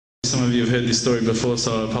some of you have heard this story before,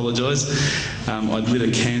 so I apologise. I'd lit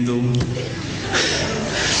a candle,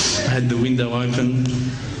 I had the window open,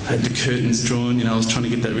 I had the curtains drawn, you know, I was trying to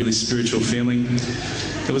get that really spiritual feeling.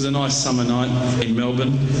 It was a nice summer night in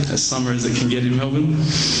Melbourne, as summer as it can get in Melbourne,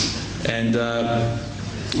 and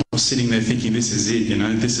I was sitting there thinking, this is it, you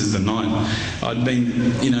know, this is the night. I'd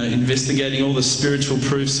been, you know, investigating all the spiritual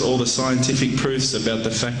proofs, all the scientific proofs about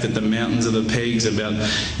the fact that the mountains are the pegs, about,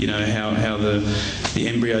 you know, how the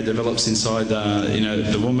embryo develops inside, you know,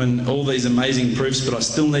 the woman, all these amazing proofs, but I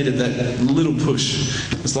still needed that little push.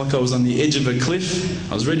 It's like I was on the edge of a cliff,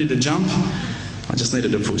 I was ready to jump, I just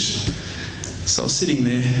needed a push. So I was sitting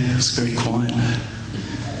there, it was very quiet.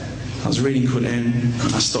 I was reading Quran,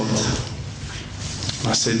 and I stopped.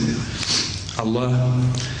 I said, Allah,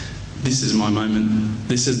 this is my moment.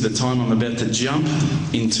 This is the time I'm about to jump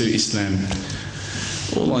into Islam.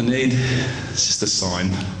 All I need is just a sign.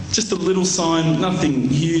 Just a little sign, nothing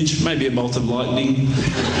huge, maybe a bolt of lightning.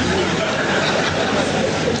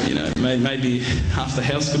 You know, maybe half the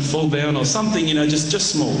house could fall down or something, you know, just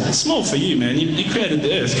small. It's small for you, man. You created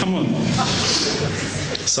the earth, come on.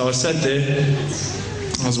 So I sat there.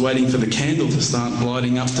 I was waiting for the candle to start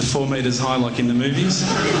lighting up to 4 metres high like in the movies.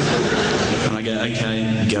 And I go,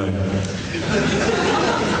 okay, go.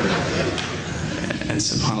 And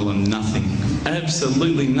subhanAllah, nothing,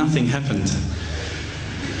 absolutely nothing happened.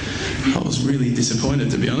 I was really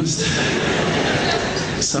disappointed, to be honest.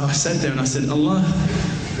 So I sat there and I said, Allah,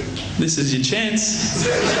 this is your chance.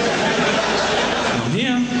 I'm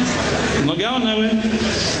here. I'm not going nowhere.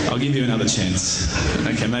 I'll give you another chance.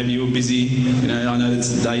 Okay, maybe you were busy. You know, I know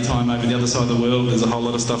it's daytime over the other side of the world. There's a whole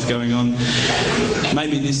lot of stuff going on.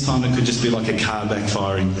 Maybe this time it could just be like a car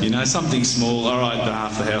backfiring. You know, something small. All right, the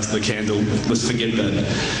half the house, the candle. Let's forget that.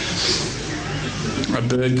 A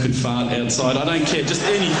bird could fart outside. I don't care. Just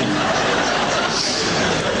anything.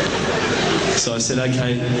 So I said,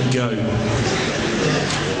 okay, go.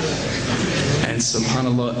 And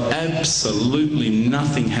subhanAllah, absolutely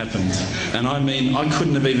nothing happened. And I mean, I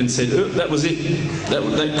couldn't have even said, oh, that was it.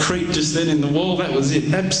 That creak just then in the wall, that was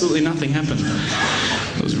it. Absolutely nothing happened.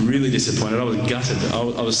 I was really disappointed. I was gutted.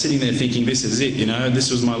 I was sitting there thinking, this is it, you know, this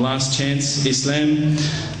was my last chance, Islam,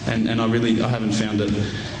 and I haven't found it.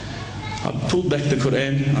 I pulled back the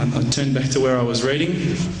Quran, I turned back to where I was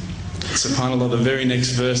reading. SubhanAllah, the very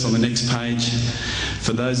next verse on the next page,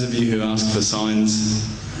 for those of you who ask for signs,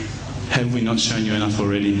 have we not shown you enough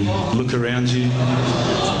already? Look around you,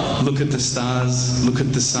 look at the stars, look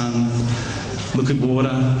at the sun, look at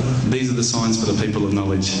water. These are the signs for the people of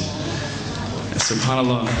knowledge.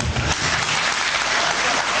 SubhanAllah.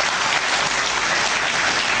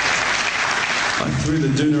 I threw the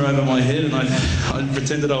doona over my head and I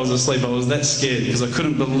pretended I was asleep. I was that scared because I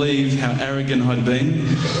couldn't believe how arrogant I'd been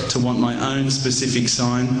to want my own specific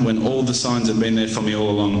sign when all the signs had been there for me all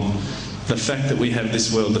along. The fact that we have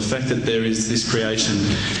this world, the fact that there is this creation,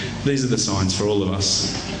 these are the signs for all of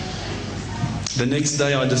us. The next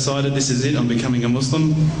day I decided this is it, I'm becoming a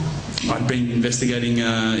Muslim. I'd been investigating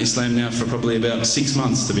Islam now for probably about 6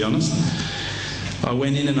 months, to be honest. I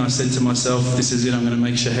went in and I said to myself, this is it, I'm going to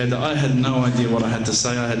make shahada. I had no idea what I had to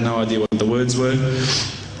say, I had no idea what the words were.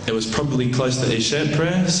 It was probably close to Isha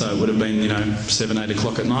prayer, so it would have been, you know, 7, 8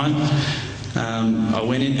 o'clock at night. I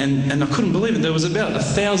went in and I couldn't believe it. There was about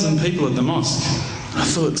 1,000 people at the mosque. I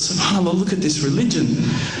thought, subhanAllah, look at this religion.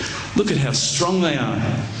 Look at how strong they are.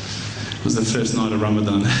 It was the first night of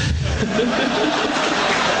Ramadan.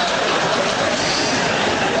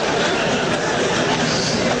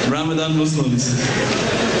 Ramadan Muslims.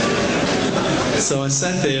 So I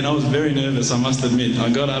sat there and I was very nervous, I must admit. I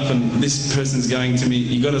got up and this person's going to me,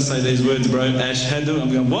 you got to say these words, bro, Ashhadu.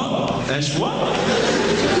 I'm going, what? Ash what?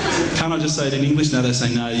 Can't I just say it in English? No, they say,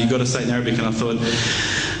 no, you got to say it in Arabic. And I thought,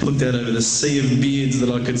 looked out over the sea of beards that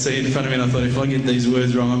I could see in front of me and I thought, if I get these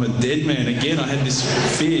words wrong, I'm a dead man. Again, I had this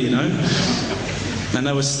fear, you know. And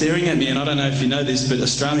they were staring at me, and I don't know if you know this, but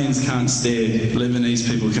Australians can't stare. Lebanese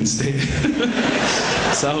people can stare.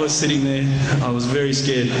 So I was sitting there, I was very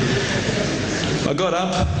scared. I got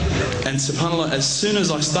up, and subhanAllah, as soon as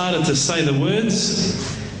I started to say the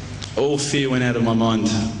words, all fear went out of my mind.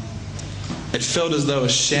 It felt as though a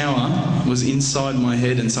shower was inside my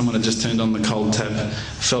head and someone had just turned on the cold tap.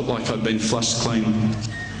 Felt like I'd been flushed clean.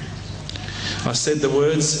 I said the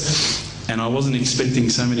words, and I wasn't expecting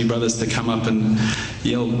so many brothers to come up and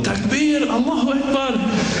yell, Takbir, Allahu Akbar,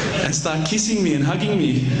 and start kissing me and hugging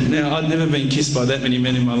me. Now, I'd never been kissed by that many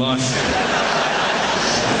men in my life.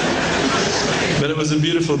 But it was a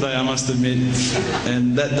beautiful day, I must admit.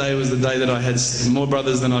 And that day was the day that I had more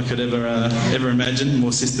brothers than I could ever imagine,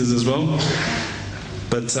 more sisters as well.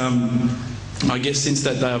 But I guess since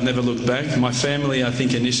that day I've never looked back. My family, I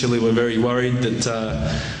think, initially were very worried that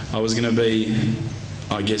I was going to be,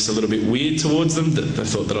 I guess, a little bit weird towards them. That they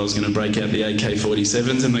thought that I was going to break out the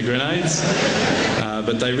AK-47s and the grenades.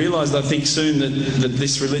 But they realised, I think, soon that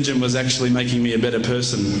this religion was actually making me a better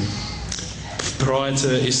person. Prior to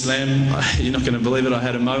Islam, you're not going to believe it, I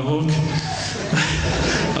had a mohawk.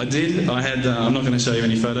 I did. I had, I'm not going to show you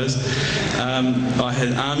any photos. I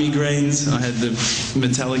had army greens, I had the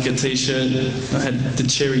Metallica t-shirt, I had the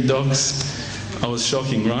cherry docks. I was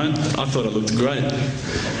shocking, right? I thought I looked great,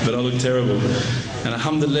 but I looked terrible. And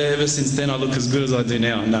alhamdulillah, ever since then I look as good as I do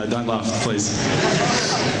now. No, don't laugh, please.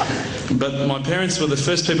 But my parents were the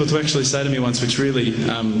first people to actually say to me once, which really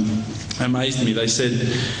amazed me. They said,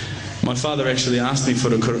 my father actually asked me for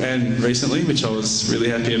the Quran recently, which I was really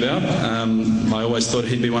happy about. I always thought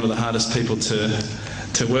he'd be one of the hardest people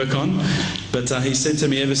to work on. But he said to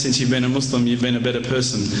me, ever since you've been a Muslim, you've been a better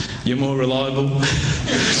person. You're more reliable.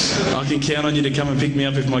 I can count on you to come and pick me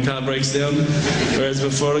up if my car breaks down. Whereas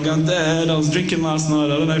before I go, Dad, I was drinking last night.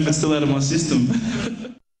 I don't know if it's still out of my system.